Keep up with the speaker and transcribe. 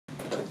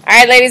All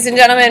right, ladies and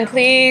gentlemen,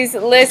 please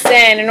listen.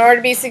 In order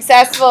to be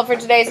successful for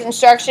today's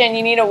instruction,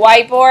 you need a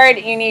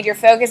whiteboard, you need your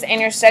focus, and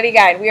your study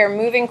guide. We are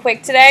moving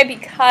quick today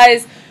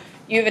because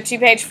you have a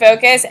 2-page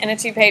focus and a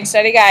 2-page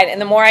study guide. And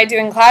the more I do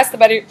in class, the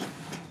better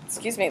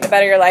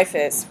your life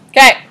is.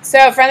 Okay,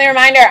 so friendly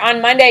reminder,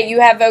 on Monday you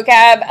have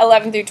vocab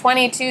 11 through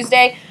 20,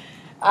 Tuesday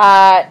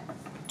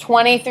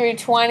 20 through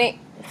 20.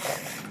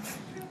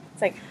 It's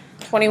like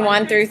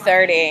 21 through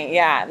 30.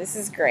 Yeah, this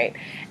is great.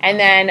 And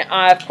then,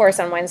 of course,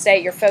 on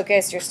Wednesday, your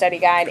focus, your study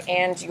guide,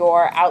 and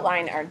your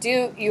outline are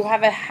due. You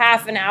have a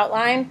half an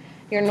outline,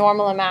 your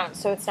normal amount,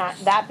 so it's not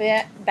that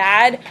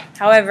bad.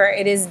 However,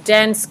 it is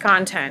dense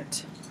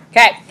content.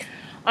 Okay,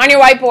 on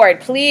your whiteboard,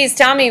 please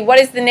tell me, what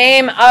is the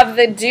name of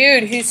the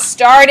dude who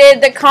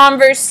started the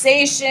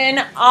conversation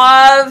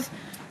of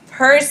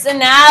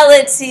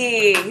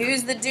personality?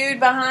 Who's the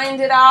dude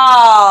behind it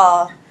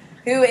all?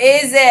 Who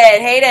is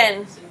it?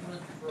 Hayden?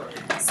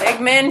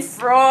 Sigmund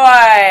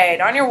Freud.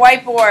 On your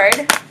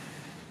whiteboard,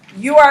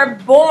 you are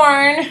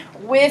born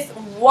with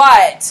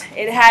what?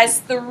 It has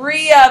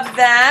 3 of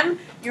them.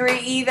 You're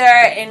either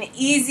an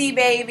easy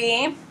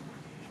baby,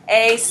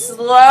 a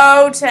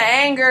slow to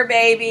anger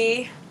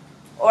baby,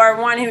 or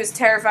one who is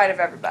terrified of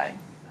everybody.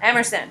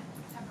 Emerson.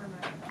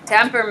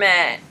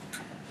 Temperament.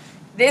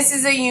 This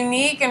is a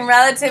unique and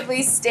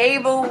relatively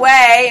stable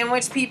way in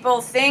which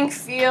people think,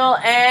 feel,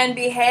 and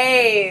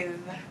behave.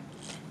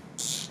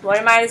 What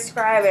am I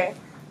describing?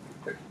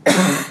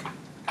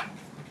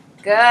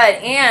 Good.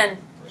 And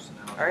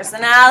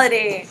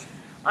personality.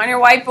 On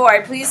your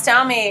whiteboard, please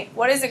tell me,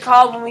 what is it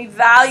called when we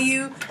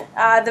value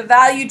the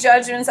value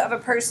judgments of a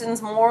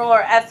person's moral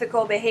or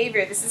ethical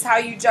behavior? This is how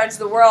you judge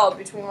the world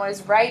between what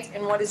is right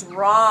and what is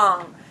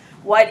wrong.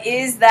 What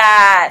is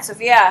that?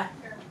 Sophia?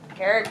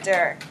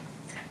 Character.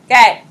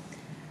 Okay.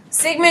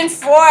 Sigmund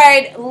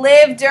Freud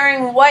lived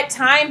during what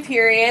time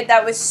period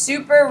that was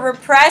super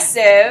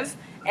repressive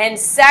and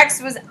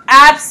sex was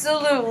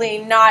absolutely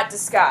not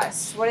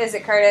discussed? What is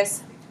it,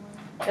 Curtis?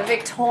 The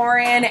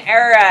Victorian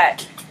era.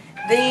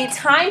 The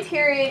time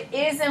period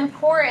is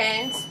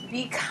important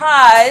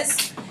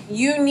because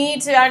you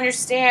need to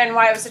understand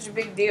why it was such a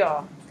big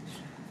deal.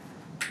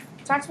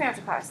 Talk to me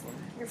after class.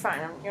 You're fine.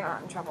 You're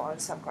not in trouble. I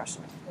just have a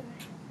question.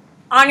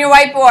 On your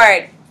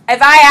whiteboard,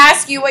 if I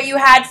ask you what you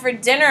had for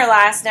dinner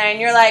last night and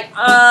you're like,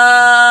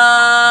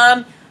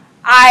 I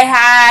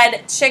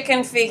had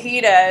chicken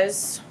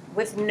fajitas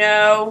with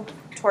no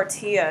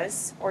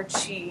tortillas or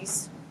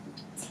cheese.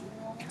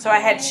 So I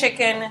had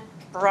chicken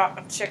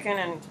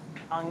and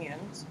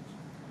onions.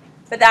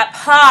 But that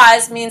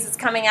pause means it's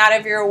coming out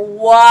of your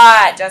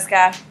what,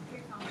 Jessica?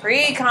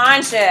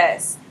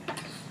 Preconscious.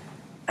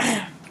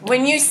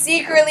 When you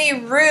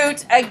secretly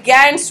root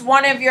against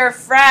one of your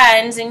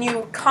friends and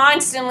you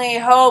constantly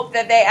hope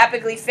that they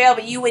epically fail,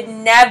 but you would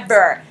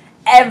never,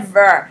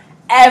 ever,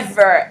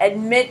 ever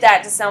admit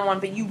that to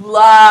someone, but you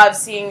love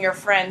seeing your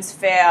friends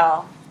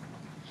fail.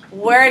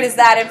 Where does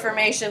that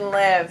information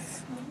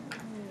live?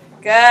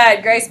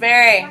 Good. Grace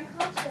Mary.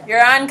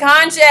 You're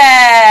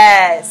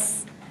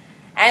unconscious.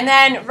 And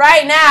then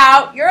right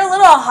now, you're a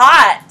little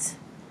hot.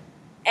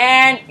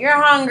 And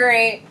you're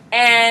hungry.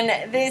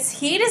 And this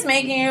heat is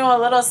making you a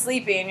little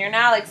sleepy. And you're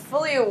now like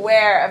fully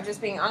aware of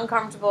just being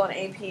uncomfortable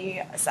in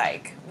AP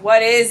Psych.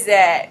 What is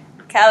it?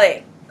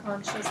 Kelly.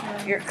 Conscious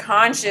mind. Your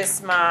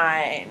conscious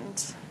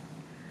mind.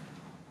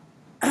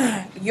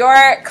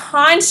 Your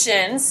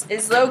conscience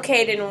is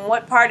located in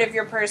what part of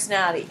your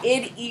personality?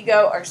 Id,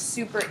 ego, or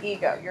super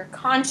ego? Your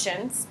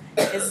conscience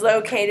is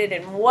located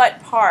in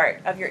what part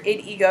of your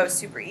id, ego,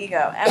 super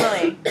ego?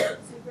 Emily?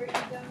 Super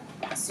ego.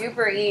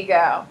 Super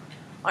ego.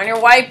 On your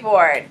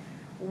whiteboard,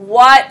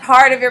 what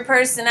part of your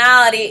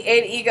personality,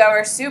 id, ego,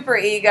 or super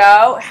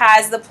ego,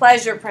 has the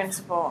pleasure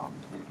principle?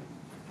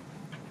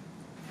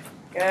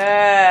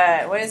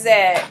 Good. What is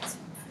it?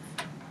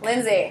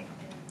 Lindsay?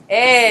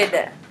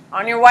 Id.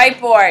 On your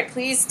whiteboard,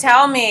 please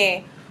tell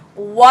me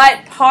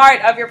what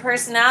part of your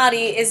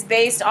personality is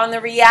based on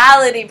the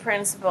reality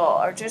principle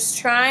or just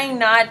trying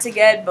not to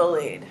get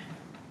bullied.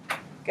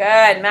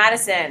 Good.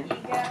 Madison.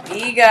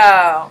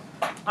 Ego.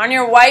 On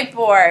your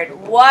whiteboard,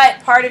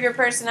 what part of your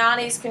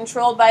personality is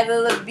controlled by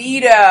the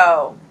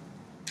libido?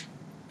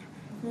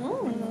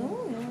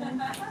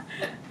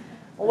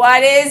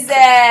 What is it?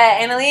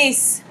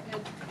 Annalise?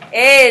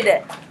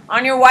 Id.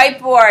 On your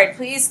whiteboard,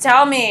 please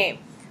tell me,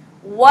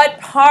 what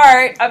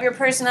part of your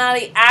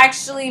personality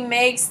actually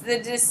makes the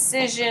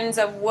decisions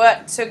of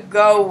what to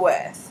go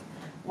with?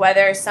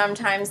 Whether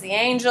sometimes the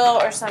angel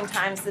or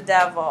sometimes the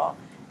devil.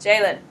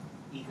 Jalen?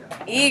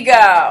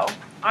 Ego.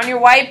 On your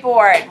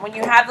whiteboard, when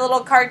you have the little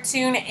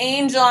cartoon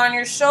angel on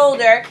your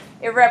shoulder,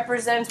 it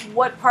represents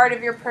what part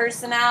of your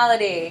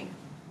personality?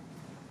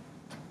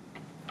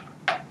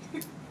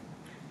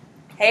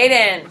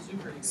 Hayden?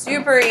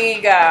 Super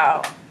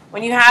ego.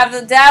 When you have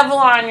the devil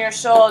on your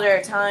shoulder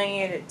telling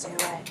you to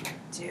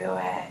do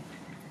it,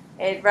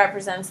 it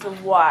represents the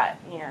what,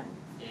 Ian?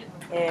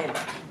 Id.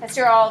 That's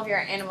all of your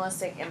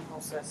animalistic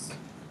impulses.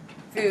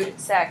 Food,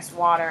 sex,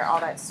 water, all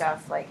that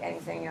stuff, like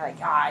anything you're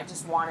like, I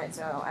just want it,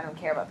 so I don't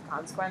care about the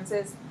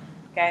consequences.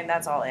 Okay,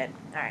 that's all in.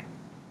 All right.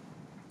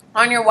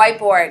 On your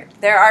whiteboard,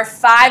 there are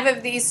 5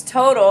 of these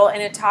total,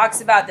 and it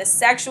talks about the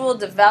sexual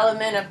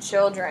development of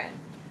children.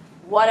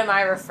 What am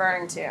I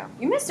referring to?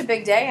 You missed a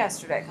big day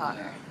yesterday,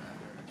 Connor.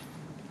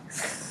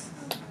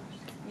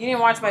 You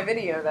didn't watch my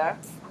video, though.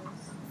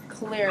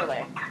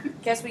 Clearly.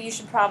 Guess what you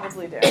should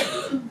probably do?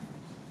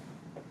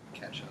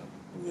 Catch up.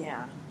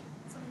 Yeah.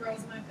 Some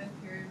girls in my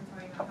 5th period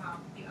were talking about how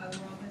the other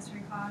world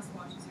history class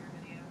watches your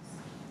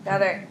videos. The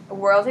other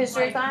world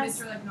history like, class?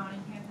 Mr. Like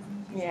Nottingham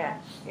is in the Yeah,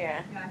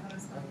 yeah. Yeah, I thought it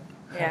was funny.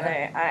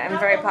 Yeah, I'm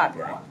very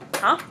popular.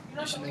 Huh?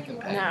 You should make them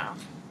pay. No.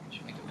 You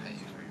should make them pay you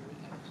for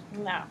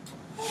your videos. No.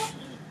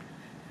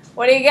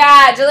 What do you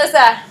got,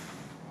 Jalissa?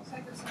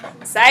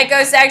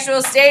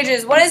 Psychosexual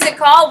stages. What is it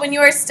called when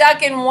you are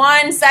stuck in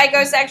one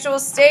psychosexual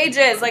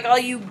stages? Like all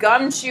you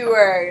gum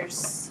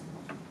chewers.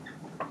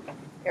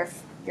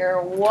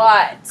 You're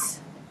what?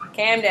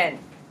 Camden.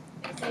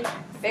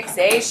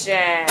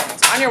 Fixation.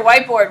 On your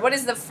whiteboard, what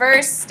is the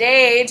first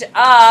stage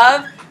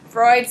of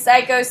Freud's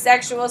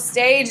psychosexual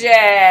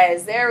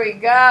stages? There we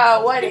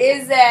go. What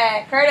is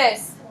it?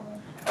 Curtis.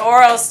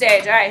 Oral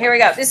stage. All right, here we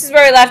go. This is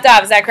where we left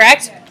off. Is that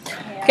correct?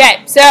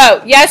 Okay,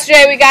 so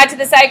yesterday we got to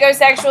the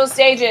psychosexual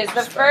stages.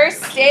 The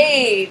first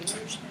stage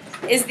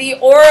is the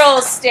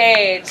oral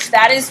stage.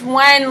 That is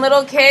when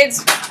little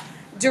kids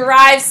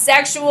derive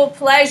sexual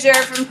pleasure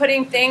from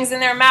putting things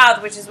in their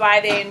mouth, which is why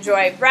they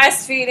enjoy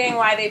breastfeeding,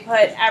 why they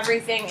put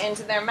everything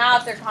into their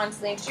mouth. They're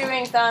constantly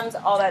chewing thumbs,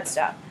 all that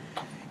stuff.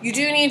 You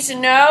do need to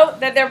know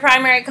that their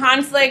primary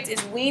conflict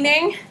is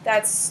weaning.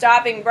 That's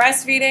stopping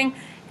breastfeeding.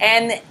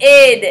 And the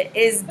id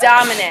is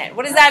dominant.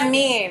 What does that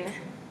mean?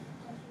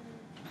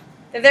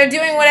 That they're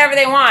doing whatever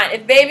they want.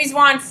 If babies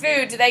want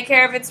food, do they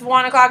care if it's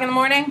 1 o'clock in the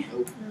morning?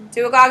 Nope.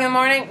 2 o'clock in the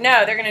morning?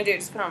 No, they're going to do it.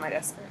 Just put it on my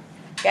desk.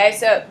 Okay,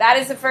 so that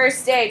is the first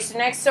stage. So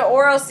next to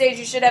oral stage,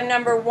 you should have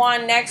number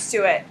 1 next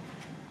to it.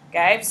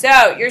 Okay,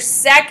 so your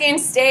second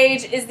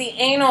stage is the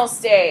anal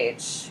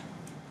stage.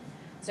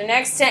 So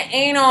next to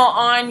anal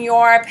on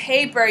your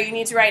paper, you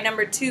need to write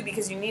number 2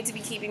 because you need to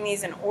be keeping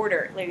these in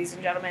order, ladies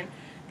and gentlemen,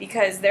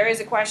 because there is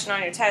a question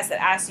on your test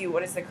that asks you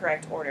what is the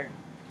correct order.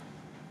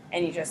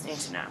 And you just need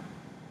to know.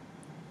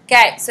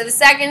 Okay, so the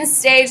second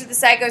stage of the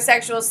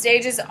psychosexual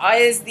stages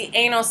is the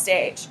anal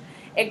stage.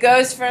 It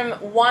goes from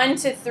 1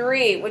 to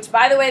 3, which,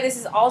 by the way, this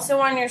is also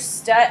on your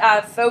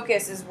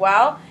focus as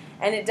well,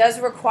 and it does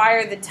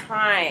require the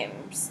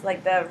times,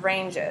 like the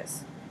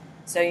ranges.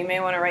 So you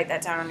may want to write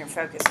that down on your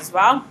focus as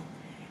well.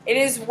 It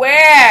is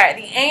where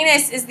the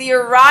anus is the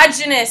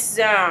erogenous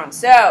zone.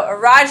 So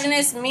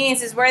erogenous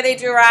means is where they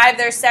derive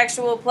their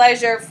sexual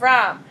pleasure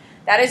from.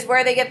 That is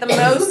where they get the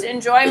most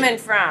enjoyment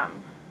from.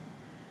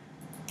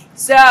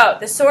 So,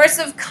 the source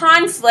of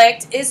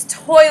conflict is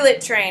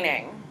toilet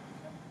training.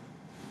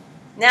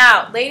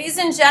 Now, ladies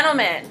and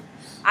gentlemen,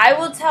 I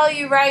will tell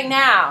you right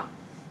now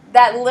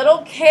that little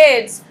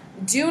kids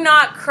do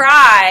not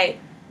cry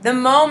the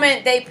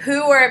moment they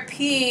poo or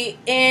pee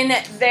in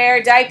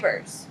their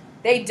diapers.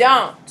 They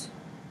don't.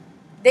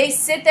 They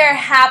sit there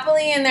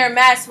happily in their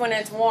mess when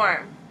it's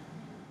warm.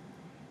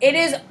 It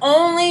is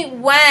only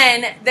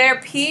when their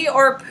pee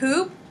or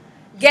poop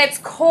gets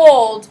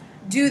cold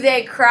do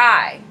they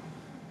cry.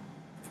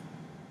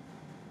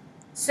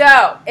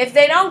 So, if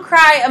they don't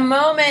cry a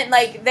moment,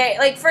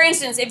 like for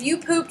instance, if you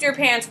pooped your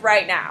pants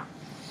right now,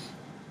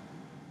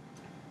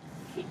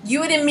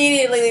 you would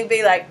immediately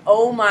be like,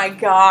 oh my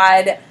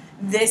God,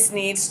 this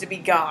needs to be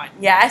gone.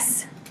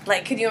 Yes?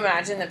 Like, could you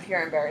imagine the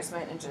pure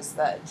embarrassment and just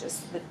the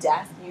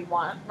death you'd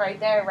want right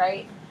there,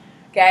 right?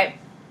 Okay?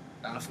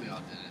 Not if we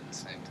all did it at the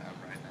same time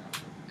right now.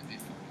 It'd be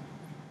funny.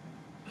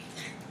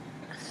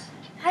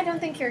 I don't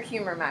think your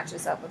humor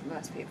matches up with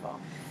most people.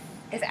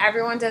 If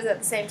everyone does it at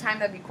the same time,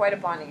 that'd be quite a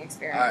bonding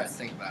experience. Alright,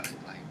 think about it.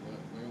 Like,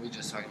 what were we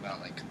just talking about?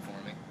 Like,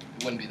 conforming?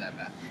 It wouldn't be that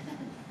bad.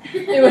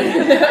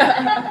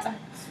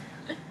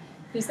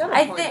 He's got a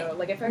I point, think- though.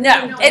 Like, if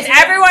No, if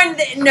everyone,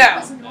 no.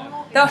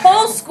 The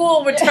whole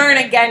school would turn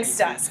against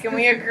us. Can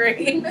we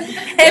agree?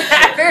 If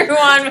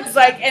everyone was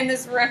like in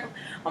this room.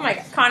 Oh my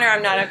God, Connor,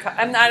 I'm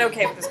not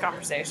okay with this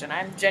conversation.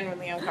 I'm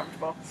genuinely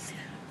uncomfortable.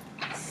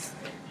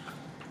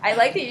 I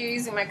like that you're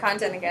using my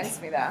content against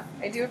me, though.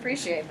 I do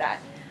appreciate that.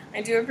 I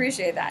do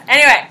appreciate that.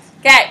 Anyway,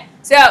 okay.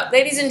 So,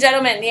 ladies and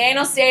gentlemen, the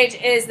anal stage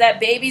is that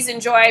babies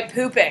enjoy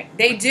pooping.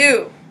 They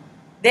do.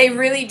 They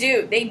really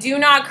do. They do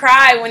not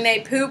cry when they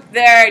poop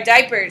their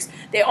diapers.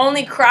 They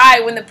only cry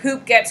when the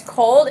poop gets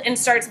cold and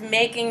starts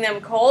making them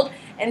cold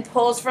and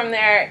pulls from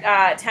their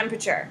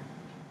temperature.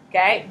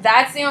 Okay?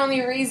 That's the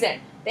only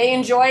reason. They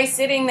enjoy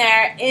sitting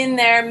there in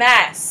their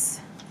mess.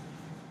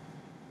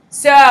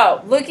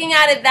 So, looking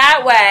at it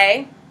that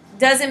way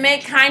doesn't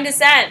make kind of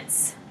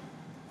sense.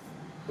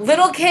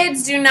 Little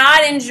kids do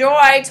not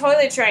enjoy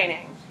toilet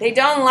training. They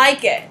don't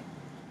like it.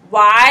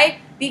 Why?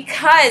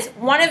 Because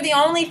one of the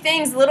only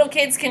things little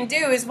kids can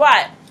do is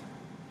what?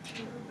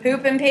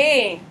 Poop and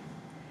pee.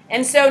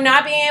 And so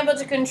not being able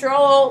to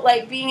control,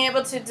 like being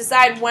able to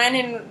decide when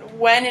and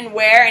when and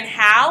where and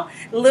how,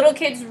 little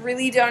kids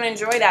really don't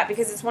enjoy that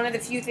because it's one of the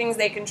few things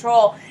they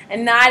control.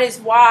 And that is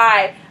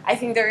why I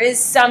think there is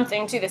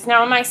something to this.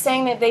 Now, am I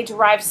saying that they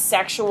derive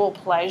sexual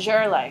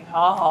pleasure? Like,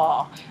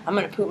 oh, I'm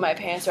going to poop my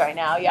pants right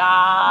now.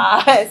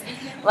 Yes.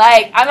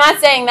 Like, I'm not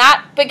saying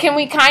that, but can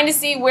we kind of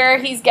see where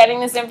he's getting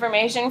this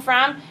information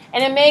from?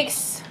 And it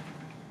makes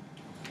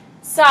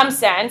some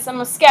sense.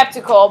 I'm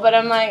skeptical, but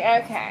I'm like,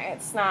 okay,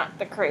 it's not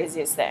the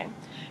craziest thing.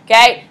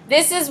 Okay,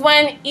 this is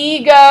when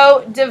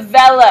ego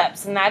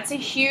develops, and that's a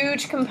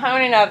huge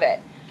component of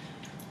it.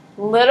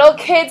 Little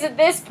kids at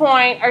this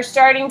point are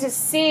starting to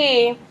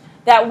see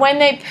that when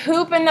they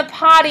poop in the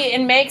potty,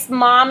 it makes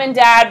mom and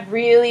dad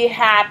really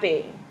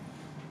happy.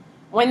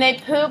 When they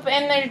poop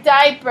in their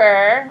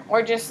diaper,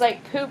 or just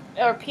like poop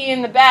or pee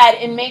in the bed,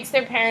 it makes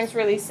their parents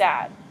really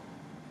sad.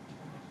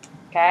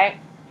 Okay,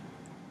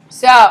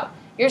 so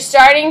you're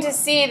starting to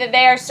see that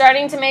they are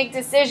starting to make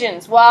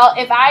decisions. Well,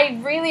 if I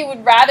really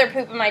would rather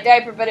poop in my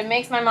diaper, but it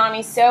makes my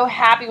mommy so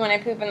happy when I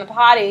poop in the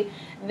potty,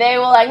 they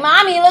will like,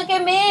 Mommy, look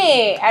at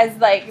me, as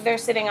like they're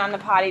sitting on the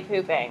potty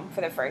pooping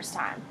for the first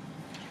time.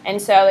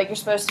 And so like you're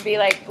supposed to be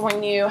like,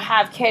 when you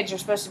have kids, you're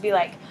supposed to be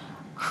like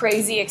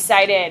crazy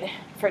excited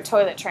for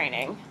toilet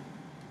training.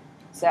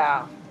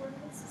 So,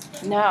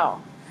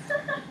 no.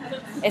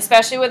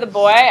 Especially with a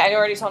boy, I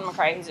already told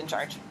McCray he's in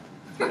charge.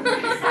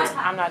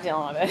 I'm not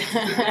dealing with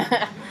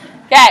it.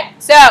 Okay,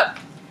 so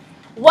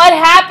what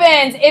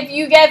happens if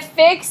you get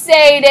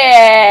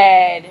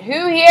fixated?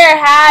 Who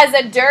here has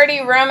a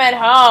dirty room at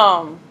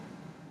home?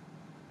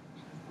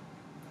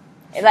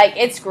 Like,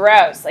 it's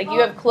gross. Like, you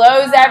have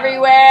clothes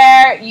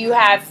everywhere. You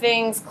have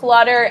things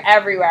cluttered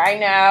everywhere.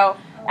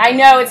 I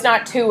know it's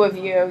not two of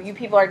you. You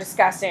people are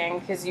disgusting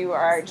because you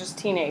are just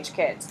teenage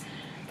kids.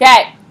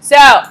 Okay, so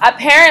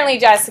apparently,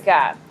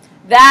 Jessica,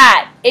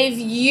 that if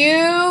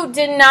you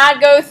did not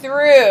go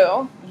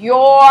through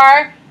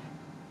your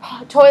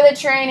toilet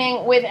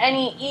training with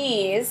any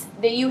ease,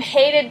 that you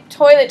hated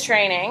toilet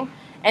training,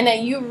 and that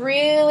you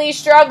really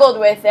struggled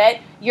with it,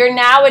 you're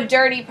now a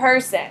dirty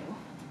person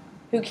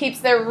who keeps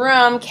their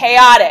room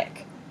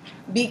chaotic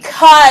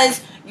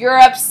because you're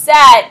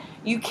upset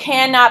you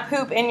cannot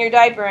poop in your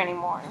diaper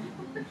anymore.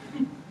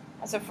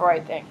 That's what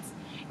Freud thinks.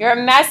 You're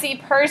a messy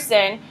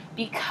person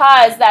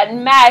because that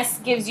mess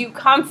gives you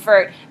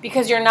comfort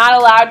because you're not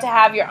allowed to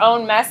have your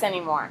own mess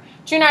anymore.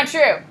 True, not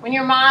true? When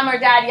your mom or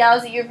dad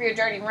yells at you for your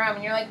dirty room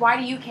and you're like, why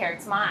do you care?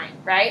 It's mine,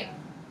 right?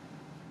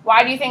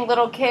 Why do you think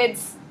little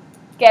kids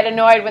get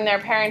annoyed when their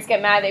parents get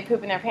mad they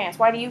poop in their pants?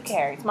 Why do you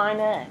care? It's my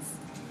mess.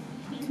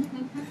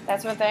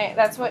 That's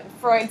what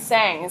Freud's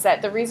saying, is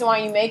that the reason why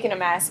you make it a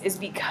mess is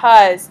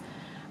because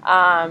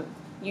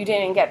you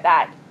didn't get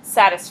that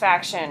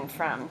satisfaction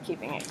from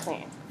keeping it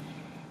clean.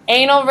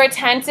 Anal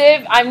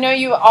retentive, I know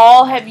you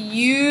all have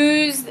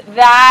used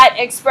that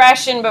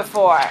expression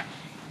before.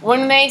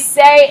 When they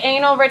say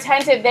anal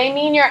retentive, they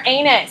mean your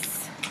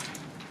anus.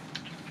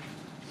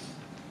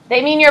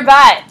 They mean your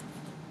butt.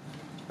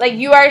 Like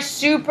you are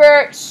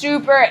super,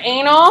 super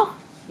anal.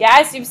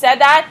 Yes, you've said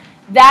that.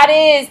 That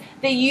is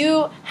that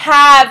you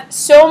have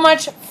so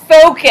much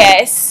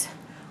focus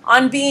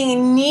on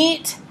being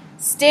neat,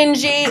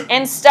 stingy,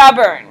 and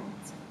stubborn.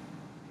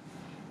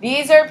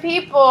 These are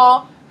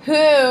people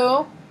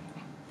who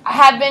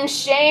have been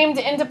shamed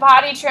into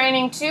potty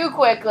training too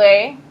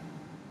quickly,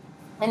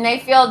 and they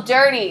feel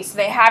dirty, so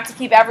they have to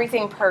keep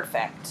everything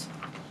perfect.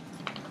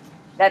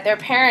 That their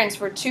parents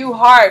were too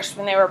harsh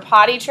when they were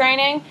potty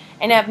training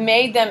and have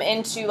made them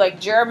into like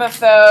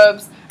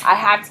germaphobes. I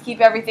have to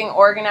keep everything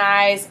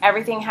organized.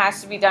 Everything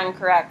has to be done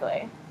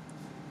correctly.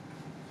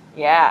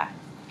 Yeah.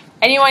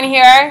 Anyone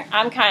here?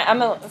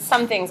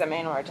 Some things I'm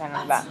anal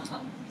retentive about.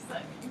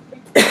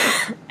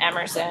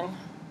 Emerson.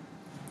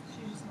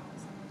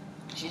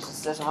 She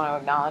just doesn't want to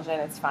acknowledge it.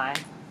 It's fine.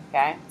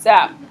 Okay?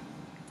 So,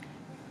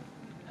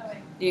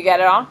 do you get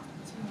it all?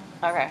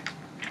 Okay.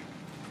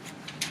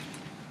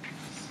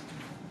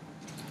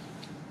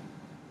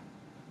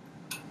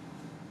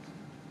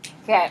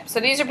 Okay, so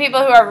these are people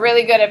who are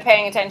really good at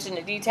paying attention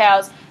to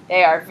details.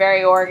 They are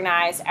very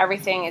organized.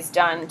 Everything is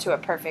done to a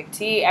perfect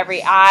T.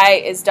 Every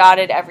I is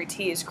dotted. Every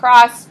T is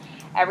crossed.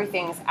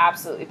 Everything is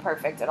absolutely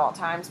perfect at all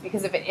times,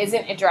 because if it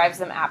isn't, it drives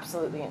them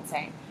absolutely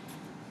insane.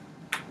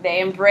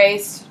 They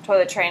embraced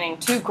toilet training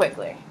too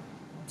quickly,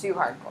 too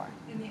hardcore.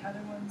 And the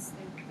other ones,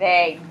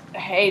 they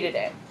hated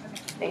it.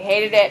 Okay. They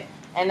hated it,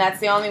 and that's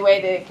the only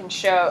way they can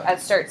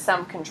assert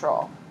some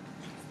control.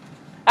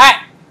 All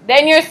right,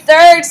 then your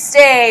third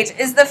stage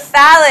is the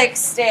phallic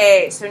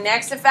stage. So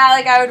next to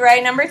phallic, I would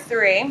write number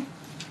 3.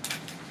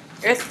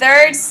 Your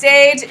third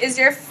stage is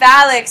your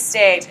phallic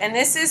stage, and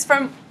this is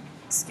from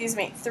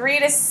 3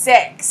 to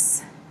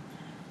 6.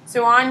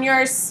 So on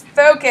your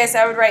focus,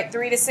 I would write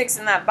 3 to 6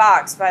 in that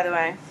box, by the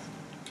way.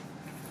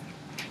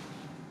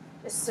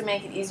 Just to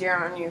make it easier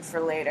on you for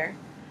later.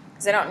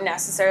 Because I don't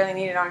necessarily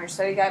need it on your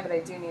study guide, but I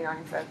do need it on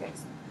your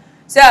focus.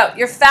 So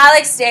your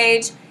phallic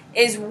stage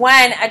is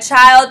when a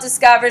child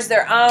discovers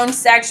their own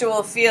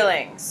sexual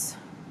feelings.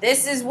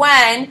 This is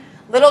when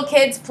little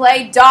kids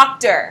play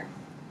doctor.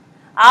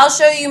 I'll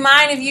show you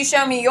mine if you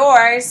show me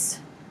yours.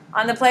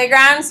 On the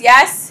playgrounds,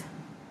 yes?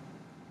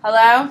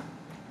 Hello?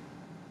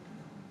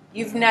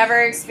 You've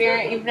never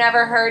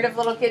heard of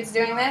little kids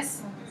doing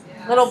this?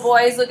 Yes. Little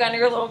boys look under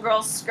little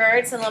girls'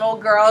 skirts and little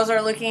girls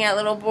are looking at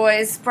little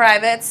boys'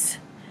 privates.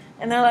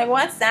 And they're like,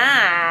 what's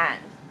that?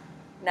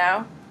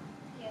 No?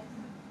 Yes.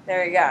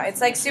 There you go. It's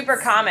like super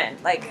common.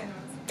 Like,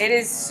 it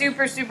is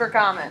super, super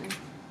common.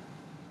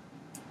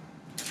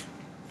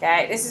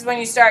 Okay, this is when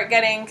you start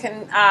getting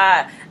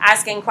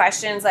asking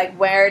questions like,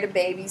 where do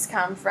babies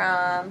come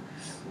from?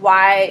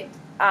 Why,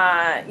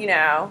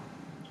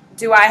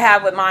 do I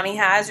have what mommy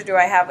has or do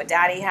I have what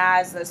daddy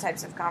has? Those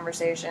types of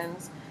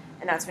conversations.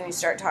 And that's when you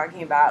start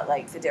talking about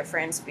like the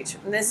difference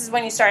between, this is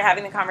when you start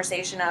having the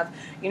conversation of,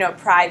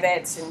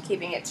 privates and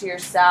keeping it to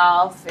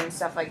yourself and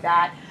stuff like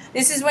that.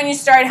 This is when you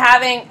start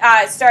having,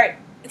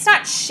 it's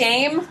not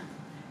shame.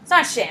 It's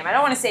not shame. I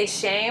don't want to say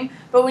shame,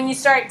 but when you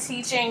start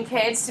teaching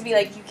kids to be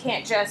like, you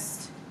can't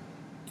just,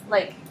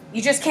 like,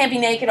 you just can't be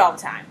naked all the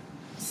time.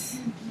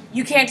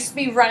 You can't just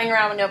be running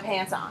around with no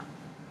pants on.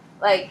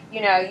 Like,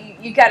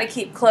 you got to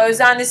keep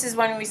clothes on. This is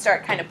when we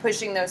start kind of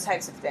pushing those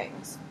types of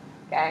things,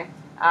 okay?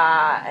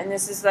 And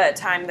this is the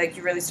time, like,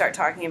 you really start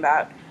talking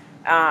about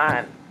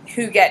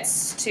who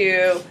gets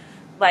to,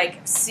 like,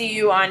 see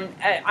you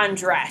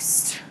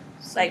undressed.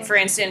 Like, for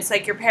instance,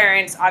 like your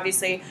parents,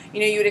 obviously,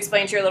 you would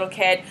explain to your little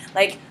kid,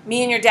 like,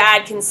 me and your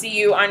dad can see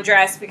you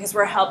undressed because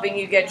we're helping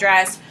you get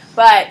dressed.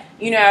 But,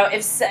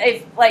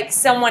 if like,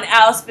 someone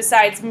else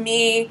besides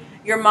me,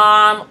 your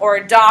mom, or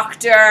a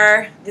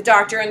doctor, the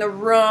doctor in the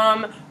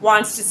room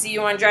wants to see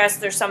you undressed,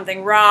 there's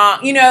something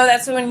wrong.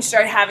 That's when you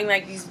start having,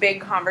 like, these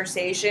big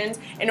conversations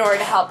in order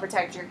to help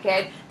protect your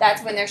kid.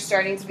 That's when they're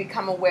starting to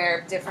become aware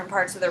of different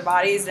parts of their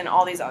bodies and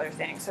all these other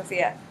things.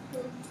 Sophia?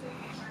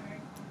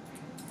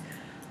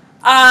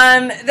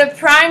 The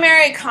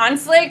primary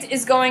conflict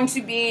is going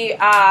to be,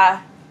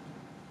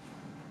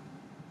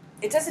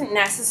 it doesn't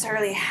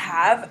necessarily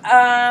have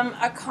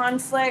a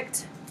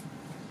conflict.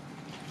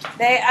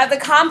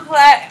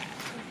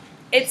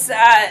 It's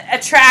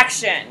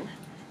attraction.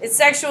 It's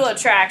sexual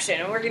attraction,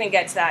 and we're going to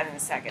get to that in a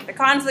second. The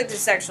conflict is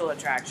sexual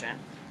attraction,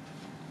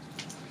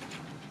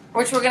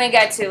 which we're going to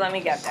get to. Let me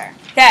get there.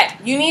 Okay,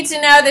 you need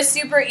to know the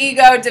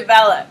superego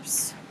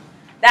develops.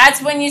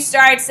 That's when you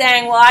start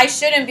saying, well, I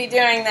shouldn't be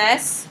doing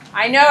this.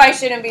 I know I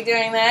shouldn't be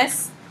doing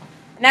this.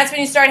 And that's when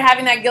you start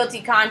having that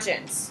guilty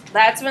conscience.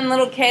 That's when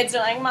little kids are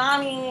like,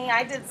 Mommy,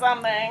 I did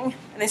something.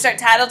 And they start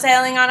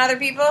tattletaling on other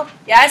people.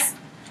 Yes?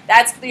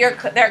 That's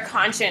their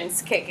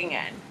conscience kicking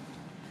in.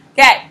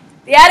 Okay,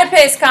 the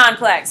Oedipus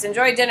complex.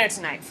 Enjoy dinner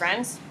tonight,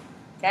 friends.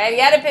 Okay,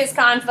 the Oedipus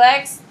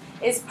complex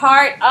is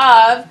part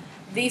of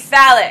the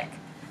phallic.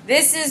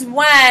 This is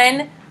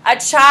when a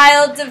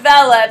child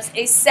develops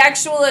a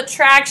sexual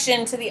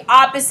attraction to the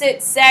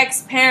opposite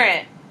sex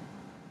parent.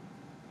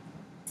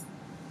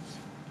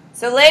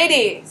 So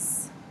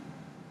ladies,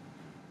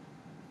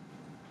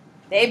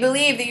 they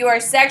believe that you are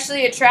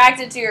sexually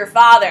attracted to your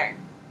father.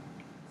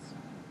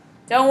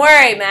 Don't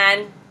worry,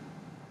 man.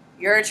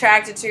 You're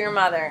attracted to your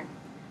mother.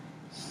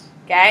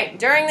 Okay?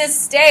 During this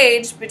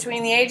stage,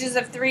 between the ages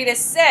of 3 to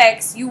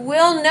 6, you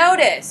will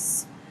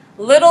notice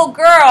little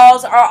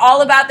girls are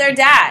all about their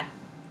dad.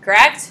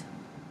 Correct?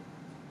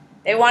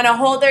 They want to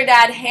hold their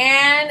dad's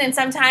hand, and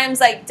sometimes,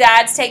 like,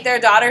 dads take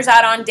their daughters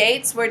out on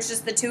dates where it's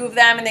just the two of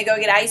them and they go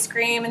get ice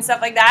cream and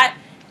stuff like that.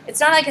 It's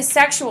not like a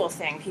sexual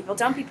thing, people.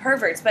 Don't be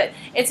perverts. But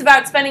it's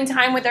about spending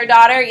time with their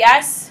daughter,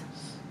 yes?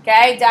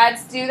 Okay,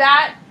 dads do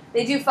that.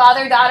 They do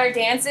father-daughter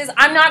dances.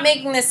 I'm not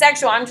making this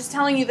sexual. I'm just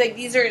telling you, like,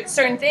 these are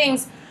certain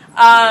things.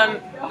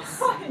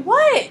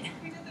 What?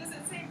 We did this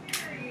at St.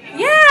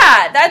 Mary.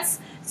 Yeah, that's...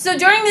 So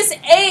during this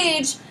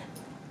age...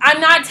 I'm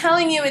not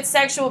telling you it's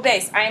sexual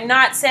based. I am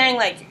not saying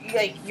like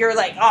you're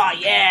like, oh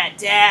yeah,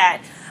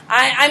 dad.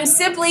 I'm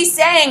simply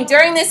saying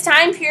during this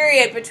time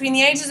period between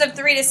the ages of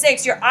 3 to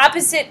 6, your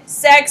opposite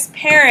sex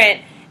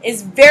parent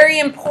is very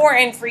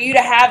important for you to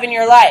have in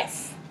your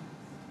life.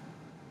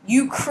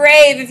 You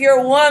crave, if you're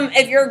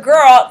a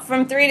girl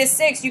from 3 to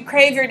 6, you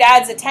crave your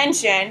dad's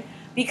attention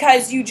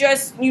because you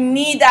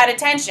need that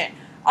attention.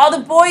 All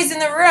the boys in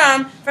the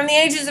room from the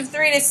ages of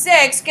 3 to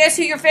 6, guess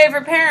who your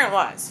favorite parent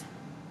was?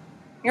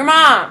 Your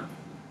mom.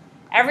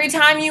 Every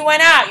time you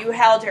went out, you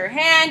held her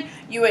hand,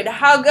 you would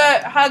hug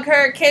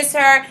her, kiss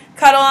her,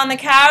 cuddle on the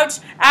couch.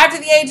 After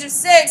the age of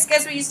 6,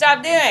 guess what you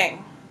stopped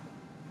doing?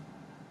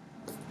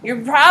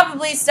 You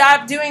probably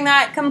stopped doing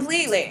that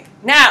completely.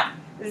 Now,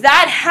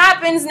 that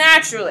happens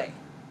naturally.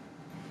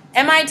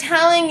 Am I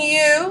telling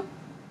you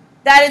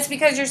that it's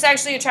because you're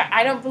sexually attracted?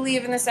 I don't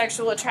believe in the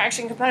sexual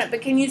attraction component,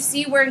 but can you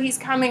see where he's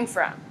coming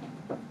from?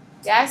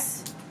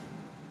 Yes?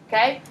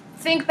 Okay?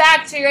 Think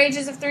back to your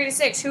ages of 3 to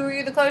 6. Who were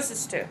you the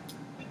closest to?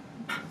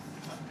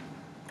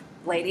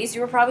 Ladies,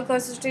 you were probably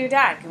closest to your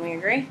dad. Can we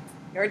agree?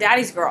 You were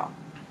daddy's girl.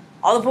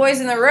 All the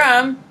boys in the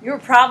room, you were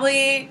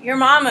probably your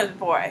mama's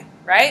boy,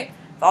 right?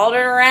 Followed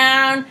her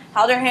around,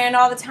 held her hand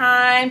all the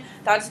time,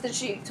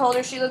 told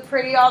her she looked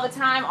pretty all the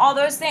time, all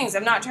those things.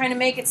 I'm not trying to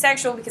make it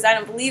sexual because I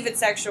don't believe it's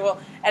sexual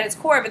at its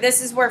core, but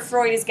this is where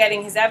Freud is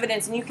getting his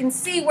evidence, and you can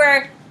see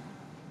where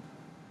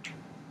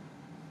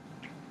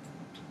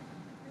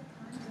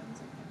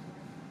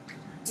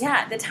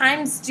the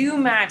times do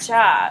match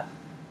up.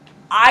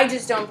 I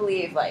just don't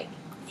believe, like,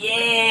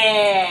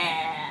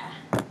 yeah.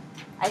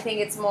 I think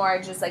it's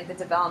more just like the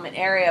development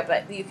area,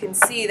 but you can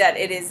see that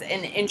it is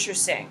an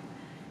interesting.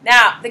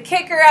 Now, the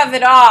kicker of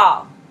it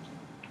all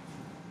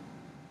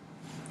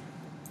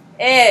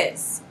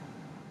is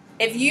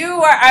if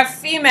you are a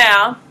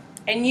female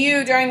and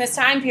you, during this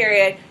time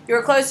period, you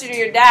were closer to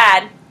your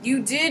dad,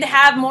 you did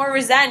have more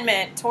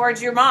resentment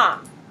towards your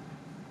mom,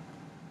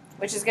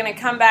 which is going to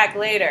come back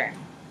later.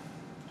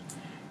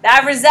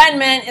 That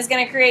resentment is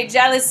going to create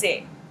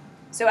jealousy.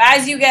 So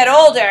as you get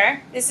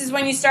older, this is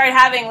when you start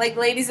having, like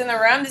ladies in the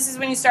room, this is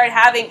when you start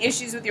having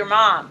issues with your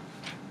mom.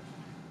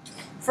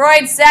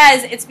 Freud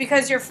says it's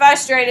because you're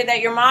frustrated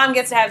that your mom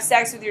gets to have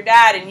sex with your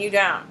dad and you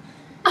don't.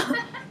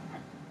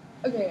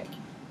 Okay,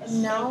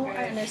 now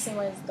I understand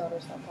why his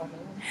daughter's not talking.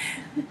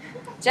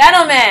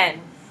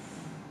 Gentlemen,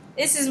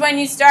 this is when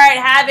you start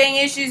having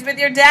issues with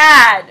your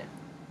dad.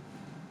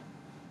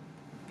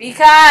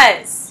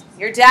 Because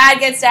your dad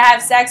gets to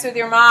have sex with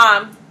your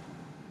mom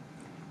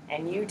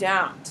and you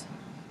don't.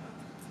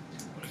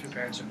 What if your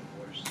parents are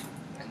divorced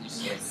and you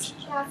still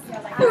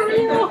have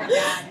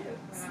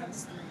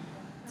issues?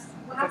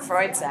 What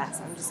Freud says.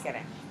 I'm just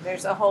kidding.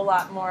 There's a whole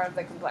lot more of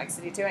the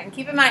complexity to it. And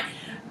keep in mind,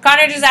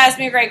 Connor just asked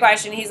me a great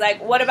question. He's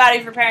like, what about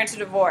if your parents are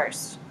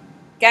divorced?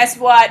 Guess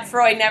what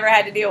Freud never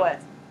had to deal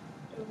with?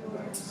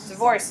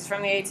 Divorce is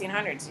from the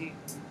 1800s.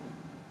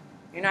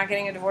 You're not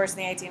getting a divorce in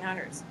the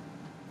 1800s.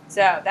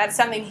 So that's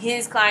something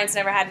his clients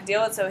never had to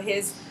deal with. So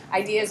his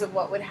ideas of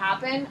what would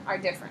happen are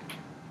different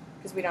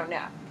because we don't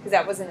know, because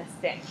that wasn't a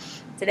thing.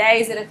 Today,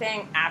 is it a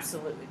thing?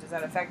 Absolutely. Does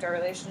that affect our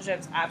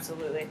relationships?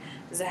 Absolutely.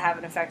 Does it have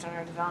an effect on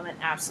our development?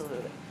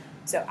 Absolutely.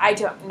 So I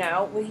don't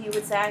know what he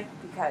would say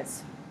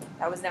because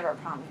that was never a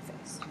problem he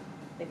faced.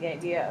 Like the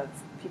idea of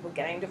people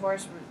getting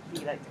divorced would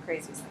be like the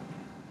craziest thing.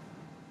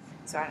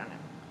 So I don't know.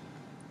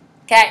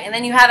 Okay, and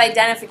then you have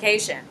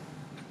identification.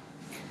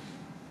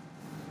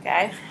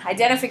 Okay,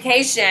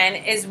 identification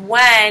is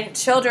when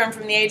children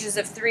from the ages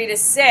of 3 to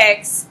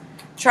 6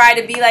 try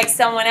to be like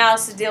someone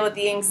else to deal with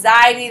the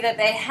anxiety that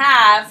they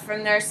have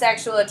from their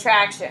sexual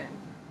attraction.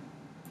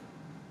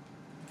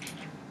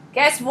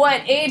 Guess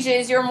what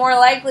ages you're more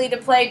likely to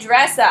play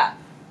dress up?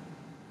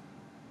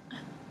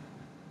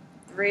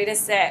 3 to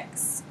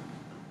 6.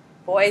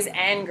 Boys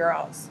and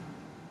girls.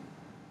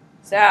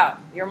 So,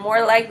 you're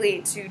more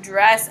likely to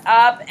dress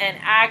up and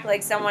act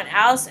like someone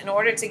else in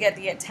order to get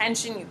the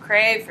attention you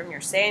crave from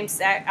your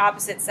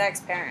opposite sex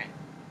parent.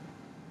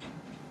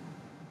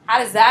 How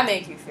does that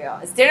make you feel?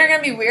 Is dinner going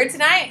to be weird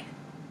tonight?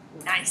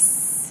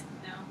 Nice.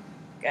 No.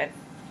 Good.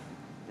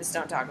 Just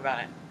don't talk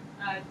about it.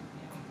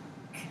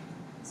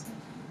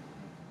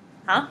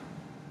 Huh?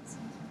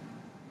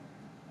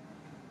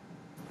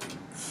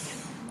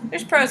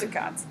 There's pros and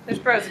cons. There's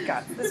pros and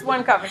cons. This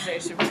one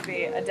conversation would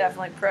be a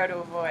definitely pro to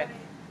avoid.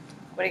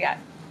 What do you got?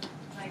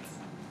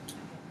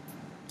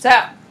 So,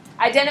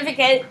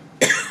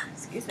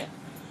 excuse me.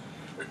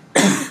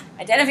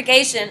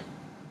 Identification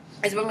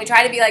is when we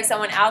try to be like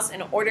someone else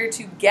in order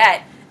to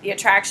get the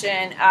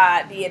attraction,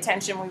 the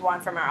attention we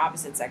want from our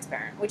opposite sex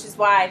parent, which is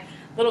why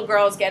little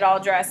girls get all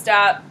dressed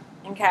up,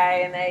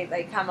 okay, and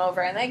they come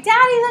over and like,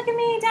 Daddy, look at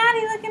me,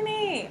 Daddy, look at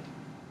me.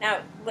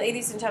 Now,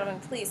 ladies and gentlemen,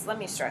 please let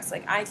me stress,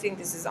 like, I think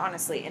this is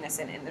honestly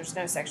innocent and there's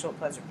no sexual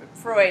pleasure, but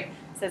Freud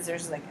says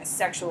there's like a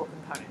sexual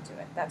component to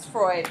it. That's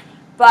Freud.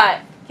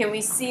 But can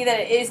we see that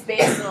it is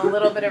based on a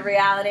little bit of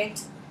reality?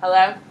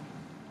 Hello?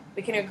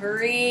 We can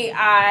agree,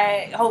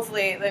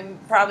 hopefully,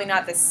 probably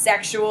not the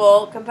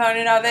sexual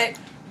component of it,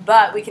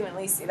 but we can at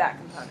least see that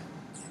component.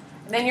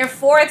 And then your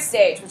fourth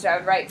stage, which I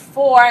would write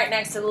 4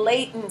 next to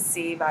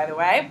latency, by the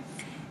way,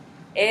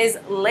 is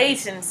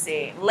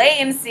latency.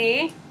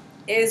 Latency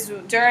is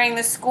during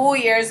the school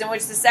years in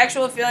which the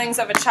sexual feelings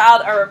of a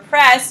child are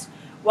repressed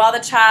while the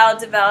child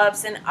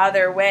develops in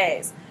other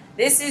ways.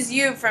 This is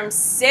you from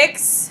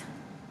 6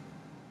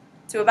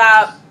 to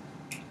about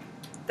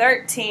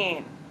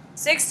 13.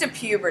 6 to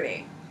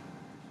puberty.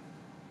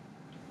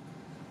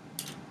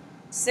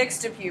 6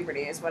 to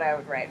puberty is what I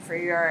would write for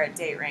your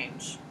date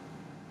range.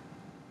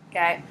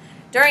 Okay?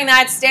 During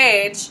that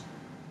stage,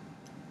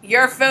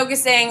 you're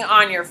focusing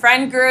on your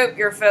friend group,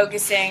 you're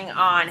focusing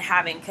on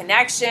having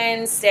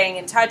connections, staying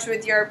in touch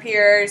with your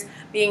peers,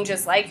 being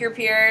just like your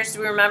peers.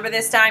 Do we remember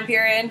this time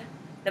period?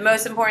 The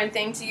most important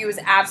thing to you is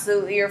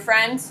absolutely your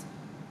friends.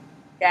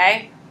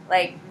 Okay?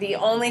 Like, the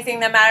only thing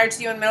that mattered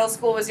to you in middle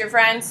school was your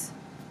friends?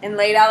 In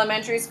late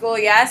elementary school,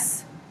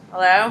 yes?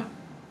 Hello?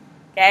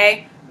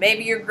 Okay?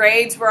 Maybe your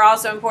grades were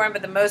also important,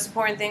 but the most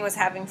important thing was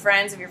having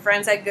friends. If your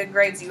friends had good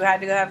grades, you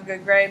had to have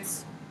good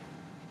grades.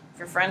 If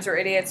your friends were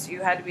idiots,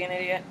 you had to be an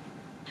idiot.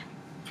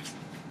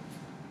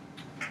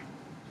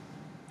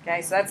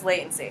 Okay, so that's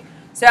latency.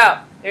 So,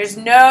 there's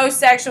no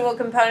sexual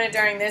component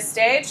during this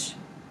stage.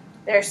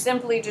 They're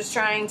simply just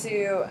trying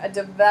to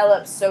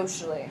develop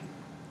socially.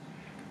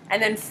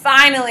 And then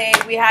finally,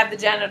 we have the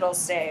genital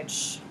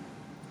stage.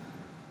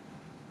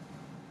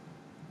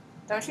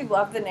 Don't you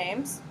love the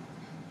names?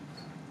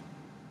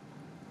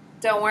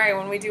 Don't worry,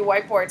 when we do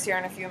whiteboards here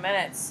in a few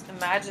minutes,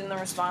 imagine the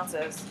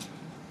responses.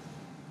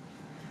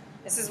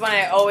 This is when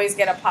I always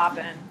get a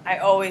pop-in. I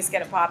always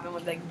get a pop-in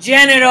with like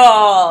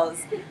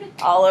genitals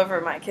all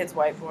over my kids'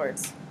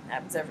 whiteboards.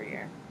 Happens every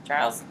year.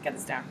 Charles, get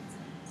this down.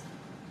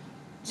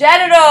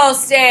 Genital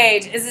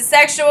stage is a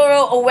sexual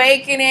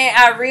awakening,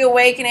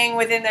 reawakening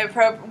within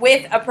the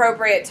with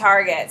appropriate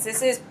targets.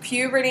 This is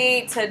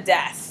puberty to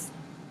death.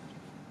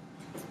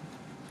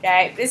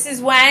 Okay, this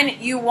is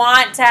when you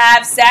want to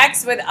have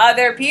sex with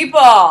other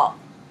people,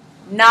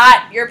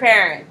 not your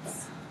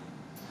parents.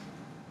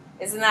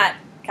 Isn't that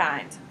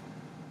kind?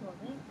 Well,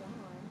 thank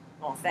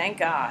God. Well, thank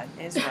God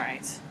is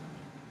right.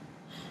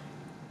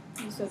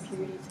 You said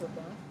puberty till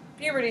death?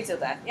 Puberty till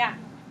death, yeah.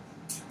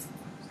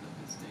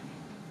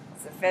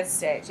 It's the fifth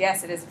stage.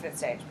 Yes, it is the fifth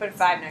stage. Put a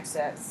 5 next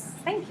to it.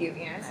 Thank you,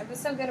 Ian. I was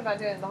so good about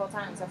doing it the whole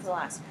time except for the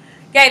last.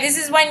 Okay, this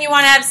is when you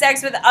want to have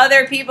sex with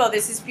other people.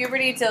 This is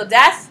puberty till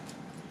death.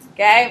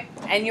 Okay,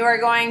 and you are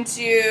going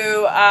to,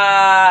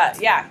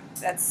 yeah,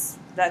 that's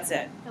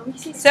it.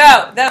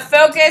 So the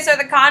focus or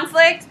the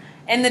conflict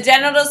in the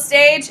genital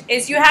stage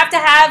is you have to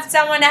have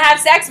someone to have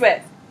sex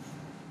with.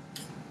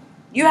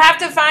 You have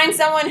to find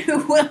someone who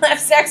will have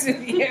sex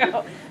with you.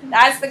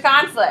 That's the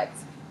conflict.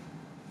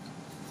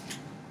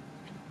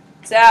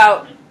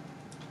 So,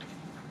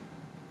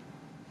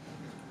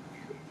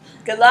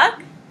 good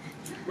luck.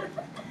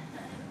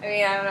 I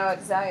mean, I don't know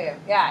what to tell you.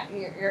 Yeah,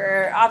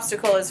 your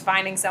obstacle is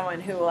finding someone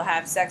who will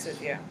have sex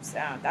with you.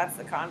 So that's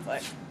the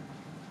conflict.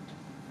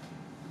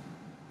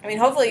 I mean,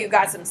 hopefully you've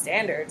got some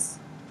standards.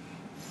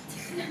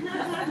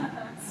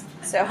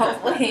 So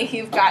hopefully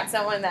you've got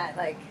someone that,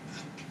 like,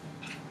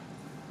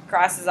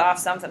 crosses off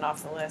something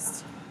off the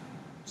list.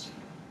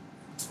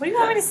 What do you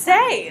want me to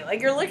say? Like,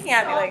 you're looking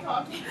at me like...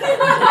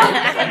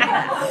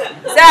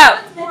 So,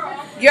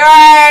 your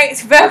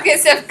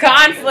focus of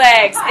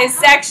conflicts is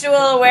sexual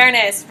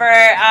awareness for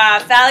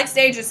phallic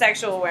stage of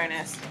sexual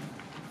awareness.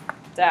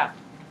 So, all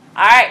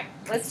right,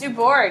 let's do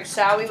board.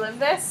 Shall we live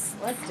this?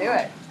 Let's do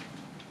it.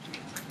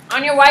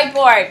 On your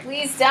whiteboard,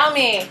 please tell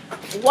me,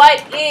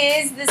 what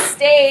is the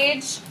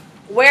stage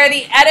where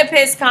the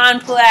Oedipus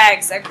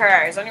complex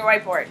occurs? On your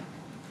whiteboard.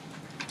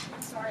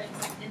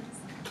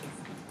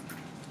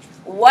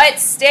 What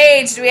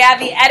stage do we have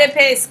the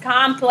Oedipus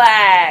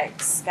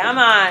complex? Come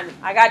on.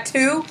 I got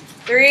 2,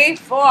 3,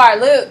 4.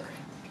 Luke.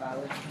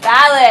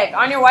 Phallic.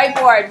 On your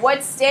whiteboard.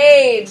 What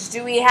stage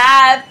do we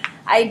have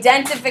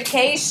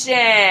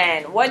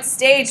identification? What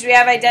stage do we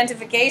have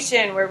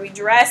identification where we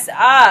dress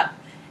up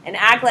and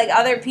act like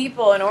other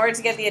people in order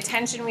to get the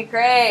attention we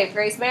crave?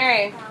 Grace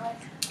Mary.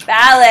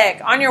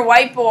 Phallic. On your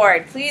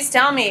whiteboard. Please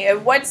tell me,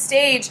 at what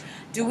stage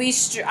do we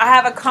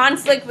have a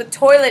conflict with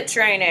toilet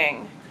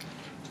training?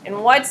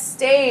 In what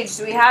stage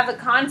do we have a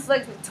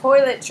conflict with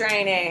toilet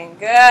training?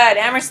 Good.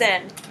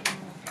 Emerson.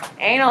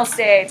 Anal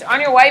stage.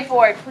 On your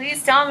whiteboard,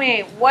 please tell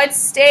me, what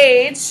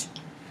stage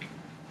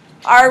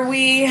are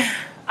we,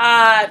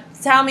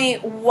 tell me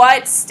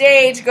what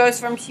stage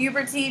goes from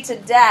puberty to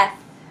death?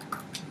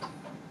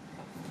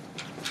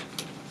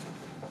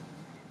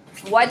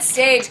 What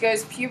stage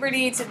goes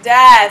puberty to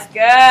death?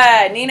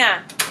 Good.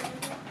 Nina.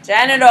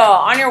 Genital.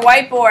 On your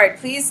whiteboard,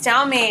 please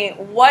tell me,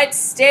 what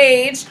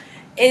stage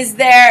is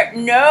there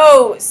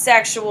no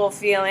sexual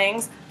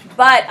feelings,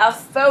 but a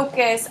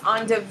focus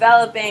on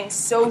developing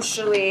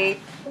socially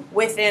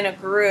within a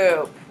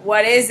group?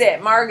 What is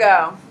it,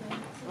 Margot?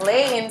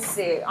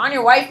 Latency. On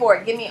your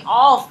whiteboard, give me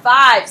all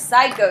 5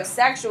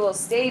 psychosexual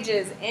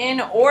stages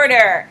in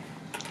order.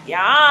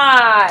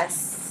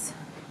 Yes.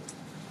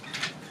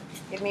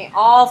 Give me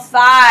all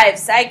 5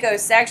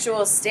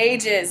 psychosexual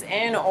stages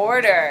in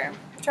order.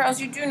 Charles,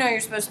 you do know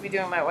you're supposed to be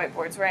doing my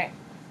whiteboards, right?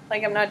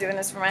 Like I'm not doing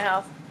this for my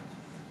health.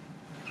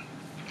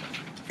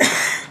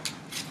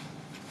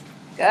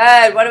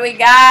 Good. What do we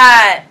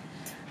got?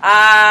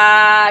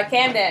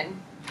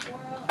 Camden.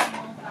 Oral,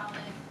 anal, phallic,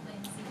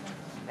 latency.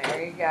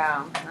 There you go.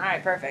 All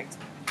right, perfect.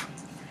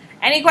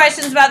 Any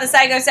questions about the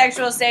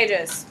psychosexual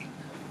stages?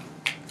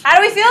 How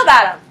do we feel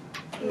about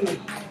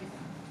them?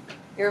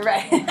 You're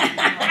right.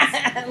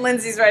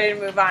 Lindsay's ready to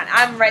move on.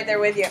 I'm right there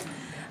with you.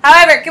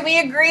 However, can we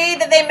agree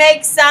that they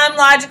make some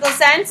logical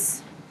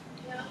sense?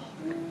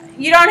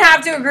 You don't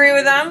have to agree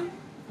with them.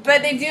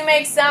 But they do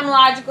make some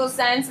logical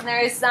sense, and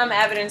there is some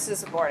evidence to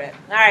support it.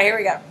 All right, here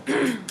we go.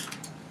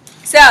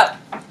 So,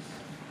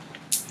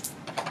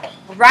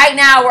 right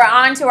now we're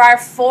on to our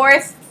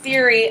 4th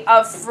theory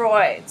of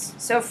Freud's.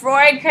 So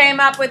Freud came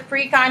up with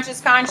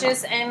preconscious,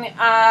 conscious, and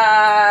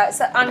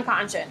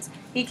unconscious.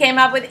 He came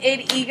up with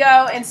id,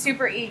 ego, and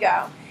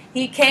superego.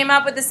 He came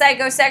up with the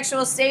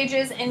psychosexual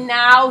stages, and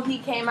now he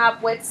came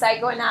up with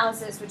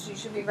psychoanalysis, which you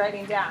should be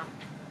writing down.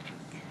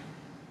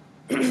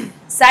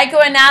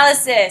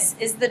 Psychoanalysis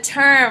is the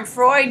term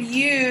Freud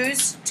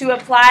used to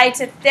apply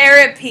to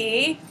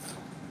therapy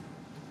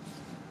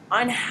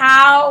on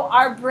how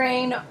our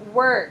brain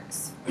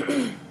works.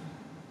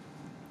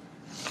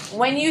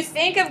 When you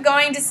think of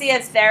going to see a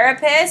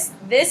therapist,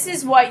 this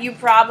is what you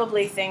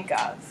probably think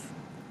of.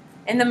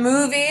 In the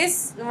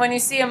movies, when you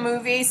see a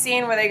movie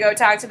scene where they go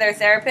talk to their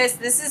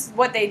therapist, this is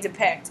what they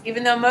depict,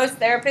 even though most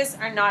therapists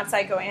are not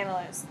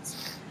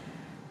psychoanalysts.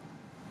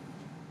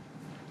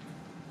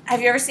 Have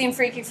you ever seen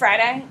Freaky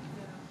Friday?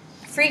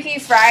 Freaky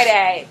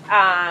Friday,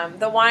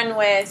 the one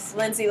with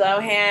Lindsay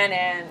Lohan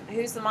and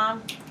who's the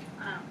mom?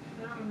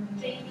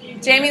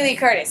 Jamie Lee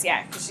Curtis,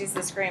 yeah, because she's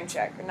the Scream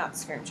chick. Or not the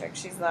Scream chick,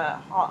 she's the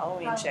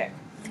Halloween chick.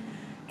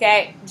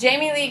 Okay,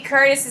 Jamie Lee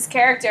Curtis's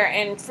character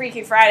in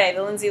Freaky Friday,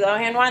 the Lindsay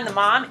Lohan one, the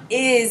mom,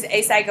 is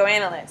a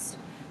psychoanalyst.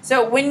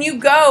 So when you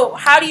go,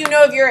 how do you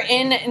know if you're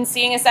in and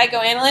seeing a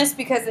psychoanalyst?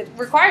 Because it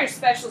requires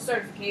special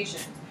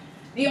certification.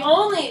 There's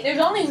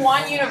only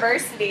one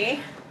university.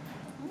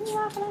 What are you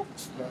laughing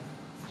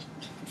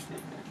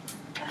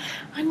at?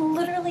 I'm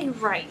literally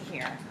right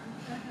here.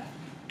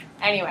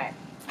 Anyway,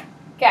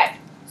 okay.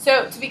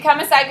 So to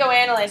become a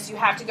psychoanalyst, you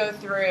have to go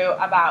through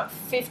about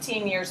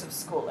 15 years of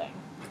schooling.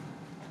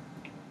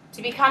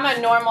 To become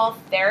a normal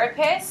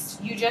therapist,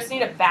 you just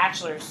need a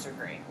bachelor's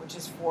degree, which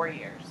is 4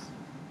 years.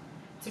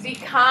 To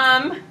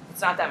become,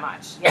 it's not that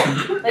much,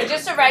 yeah. Like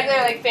just a regular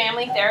like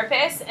family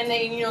therapist, and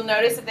then you'll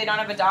notice that they don't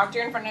have a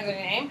doctor in front of their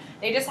name,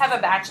 they just have a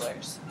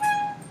bachelor's.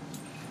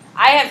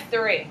 I have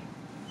 3.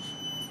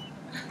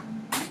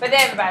 But they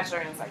have a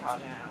bachelor in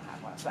psychology, and I don't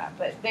have one of that.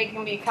 But they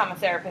can become a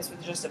therapist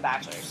with just a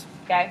bachelor's,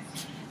 okay?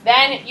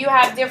 Then you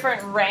have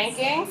different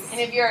rankings, and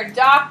if you're a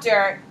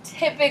doctor,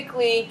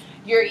 typically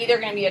you're either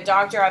going to be a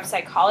doctor of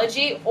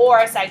psychology or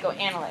a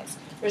psychoanalyst.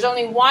 There's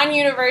only one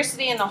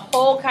university in the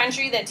whole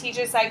country that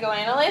teaches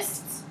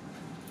psychoanalysis,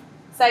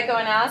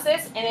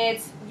 and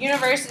it's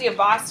University of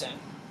Boston.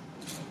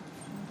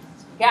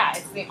 Yeah,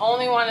 it's the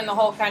only one in the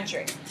whole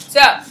country.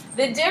 So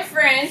the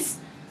difference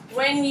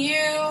when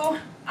you,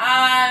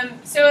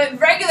 so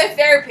regular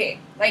therapy,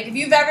 like if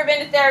you've ever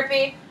been to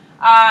therapy,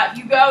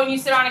 you go and you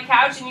sit on a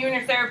couch and you and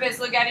your therapist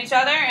look at each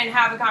other and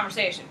have a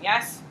conversation,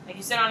 yes? Like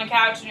you sit on a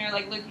couch and you're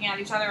like looking at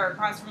each other, or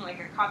across from like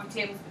a coffee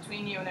table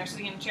between you, and they're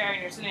sitting in a chair and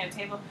you're sitting at a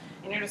table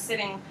and you're just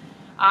sitting.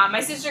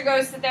 My sister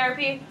goes to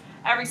therapy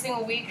every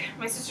single week.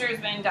 My sister has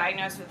been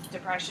diagnosed with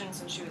depression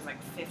since she was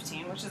like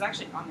 15, which is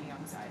actually on the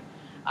young side.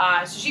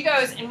 So she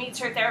goes and meets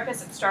her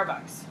therapist at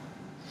Starbucks.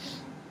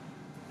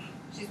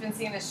 She's been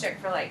seeing this chick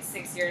for like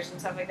 6 years and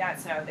stuff like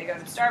that. So they go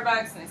to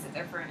Starbucks and they sit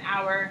there for an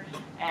hour,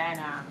 and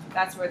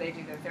that's where they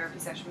do their therapy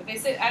session. But they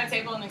sit at a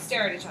table and they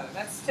stare at each other.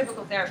 That's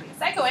typical therapy. A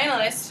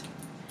psychoanalyst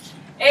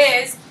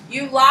is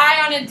you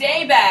lie on a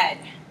daybed.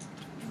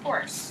 Of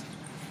course.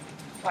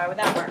 Why would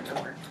that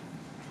work?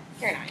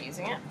 You're not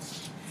using it.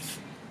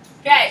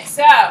 Okay,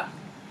 so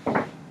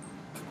have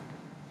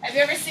you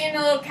ever seen the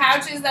little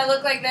couches that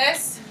look like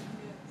this?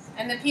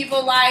 And the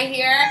people lie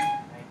here?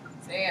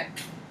 See it.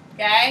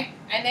 Okay?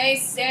 And they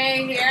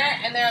stay here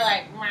and they're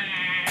like, wah.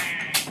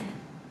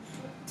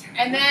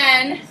 And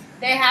then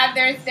they have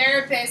their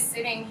therapist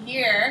sitting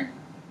here.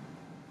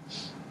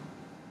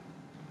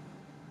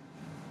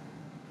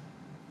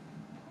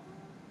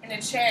 In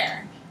a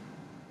chair.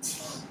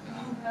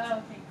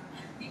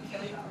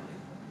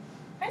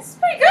 That's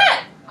pretty good.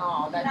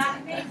 Oh,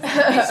 That makes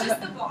it's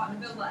just the bottom,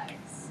 the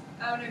legs.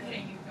 Oh, no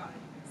kidding, you've got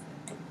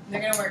it.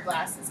 They're gonna wear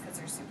glasses because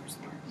they're super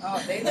smart. Oh,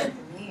 they look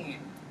mean.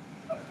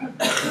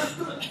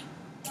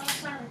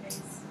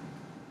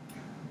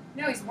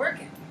 No, he's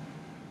working.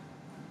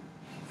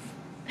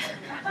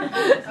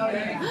 Oh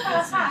yeah.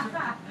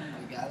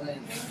 We got it.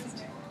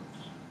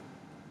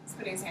 He's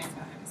putting his hands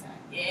behind his head.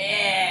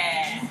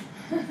 Yeah.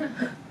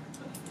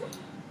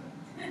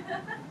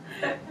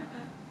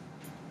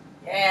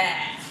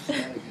 Yeah.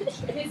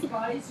 His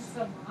body's just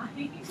a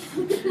mind.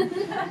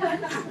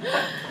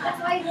 That's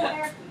why you're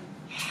therapy.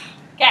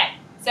 Okay,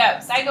 so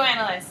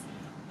psychoanalyst.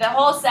 The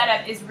whole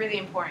setup is really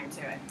important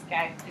to it,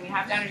 okay? And you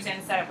have to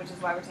understand the setup, which is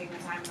why we're taking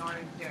the time in order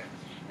to do it.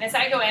 In a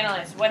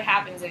psychoanalyst, what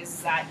happens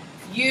is that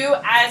you,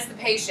 as the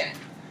patient,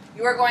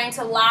 you are going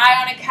to lie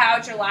on a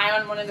couch or lie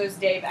on one of those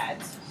day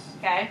beds,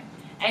 okay?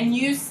 And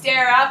you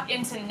stare up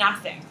into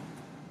nothing.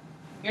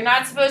 You're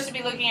not supposed to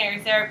be looking at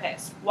your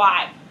therapist.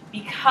 Why?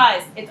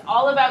 Because it's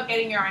all about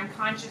getting your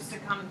unconscious to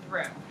come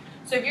through.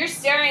 So if you're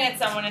staring at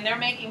someone and they're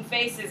making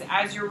faces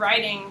as you're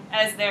writing,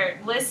 as they're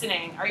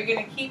listening, are you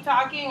going to keep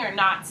talking or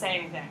not say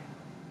anything?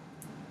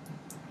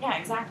 Yeah,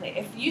 exactly.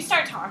 If you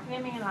start talking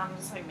to me and I'm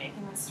just like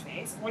making this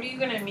face, what are you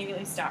going to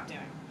immediately stop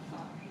doing?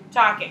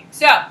 Talking.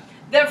 So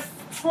the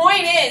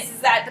point is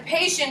that the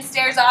patient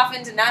stares off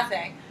into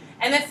nothing,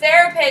 and the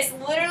therapist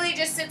literally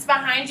just sits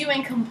behind you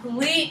in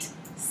complete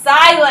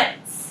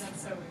silence.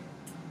 That's so weird.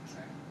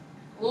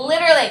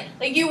 Literally.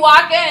 Like you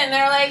walk in and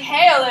they're like,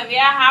 "Hey,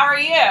 Olivia, how are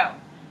you?"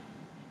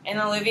 And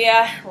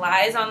Olivia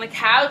lies on the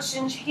couch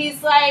and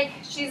she's like,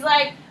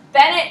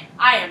 "Bennett,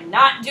 I am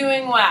not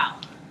doing well."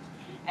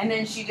 And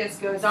then she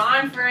just goes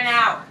on for an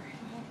hour.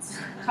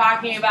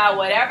 talking about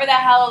whatever the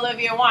hell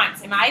Olivia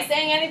wants. Am I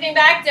saying anything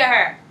back to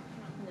her?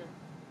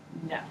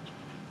 No.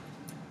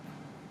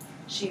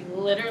 She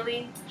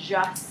literally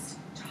just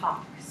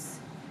talks.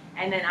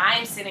 And then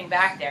I'm sitting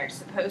back there,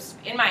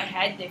 in my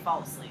head, they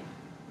fall asleep.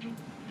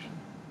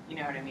 You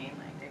know what I mean?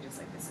 Like, they're just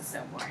like, this is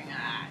so boring.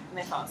 And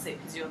they fall asleep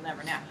because you'll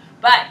never know.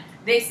 But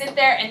they sit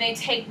there and they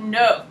take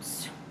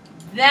notes.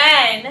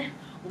 Then,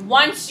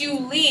 once you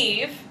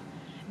leave,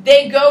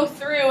 they go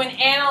through and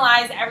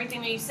analyze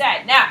everything that you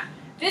said. Now,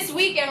 this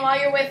weekend while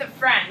you're with a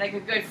friend, like a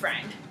good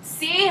friend,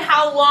 see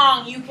how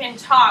long you can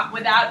talk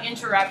without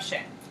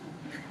interruption.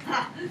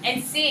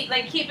 And see,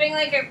 like, keeping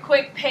like a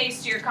quick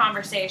pace to your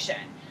conversation.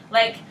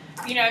 Like,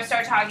 you know,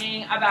 start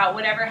talking about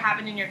whatever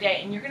happened in your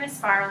day, and you're going to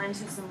spiral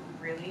into some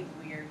really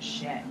weird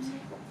shit.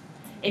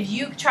 If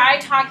you try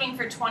talking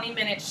for 20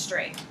 minutes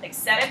straight, like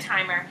set a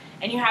timer,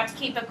 and you have to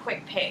keep a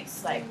quick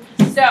pace. Like,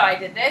 so I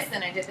did this,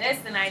 then I did this,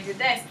 then I did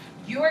this.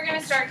 You are going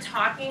to start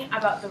talking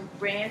about the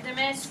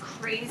randomest,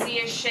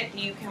 craziest shit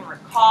that you can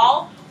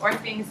recall or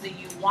things that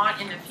you want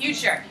in the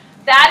future.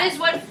 That is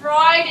what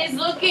Freud is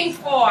looking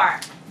for.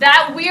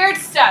 That weird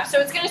stuff. So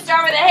it's going to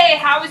start with, hey,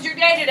 how was your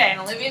day today? And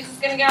Olivia's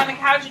just going to get on the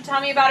couch and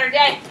tell me about her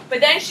day. But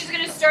then she's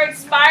going to start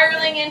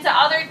spiraling into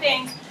other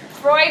things.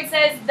 Freud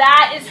says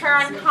that is her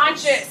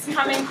unconscious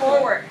coming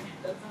forward.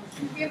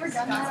 Have you ever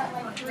done that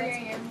at like 3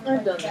 a.m.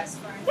 I've done that.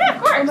 Yeah,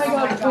 of course. Oh my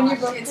god, when you're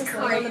both It's just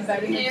laying on the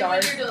bed in the crazy.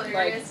 dark, When you're like,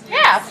 delirious.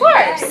 Yeah, of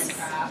course.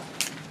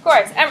 Of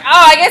course. Oh,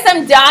 I guess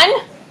I'm done?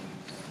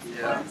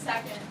 Yeah. 1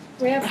 second.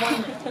 we have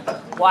 1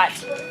 minute. What?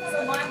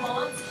 So my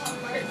mom's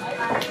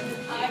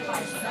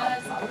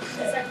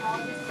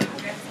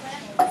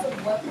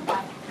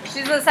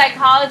She's a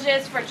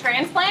psychologist for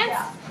transplants?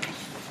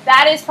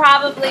 That is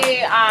probably,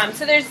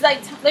 so there's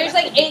like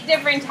 8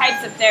 different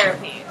types of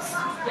therapies.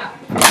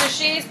 So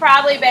she's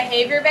probably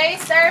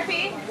behavior-based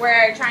therapy,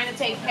 where trying to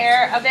take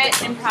care of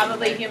it, and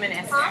probably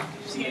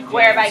humanistic,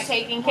 where by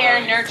taking care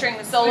and nurturing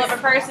the soul of a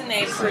person,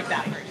 they improve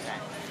that person.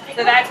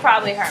 So that's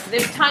probably her.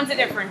 There's tons of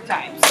different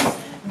types.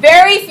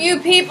 Very few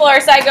people are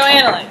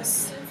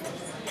psychoanalysts,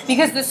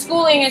 because the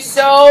schooling is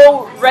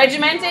so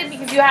regimented,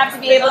 because you have to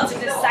be able to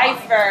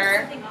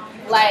decipher.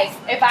 Like,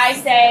 if I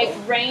say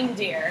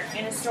reindeer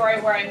in a story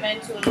where I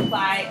meant to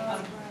imply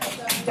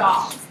a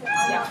dog,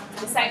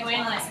 the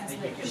psychoanalyst has to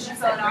be like, she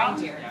said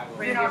reindeer.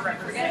 Reindeer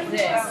represents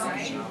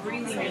this. She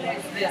really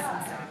means this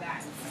instead of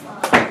that.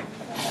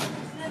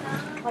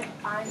 Like,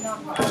 I'm not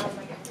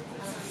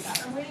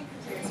I'm waiting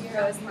for you to go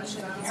as much as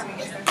you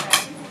get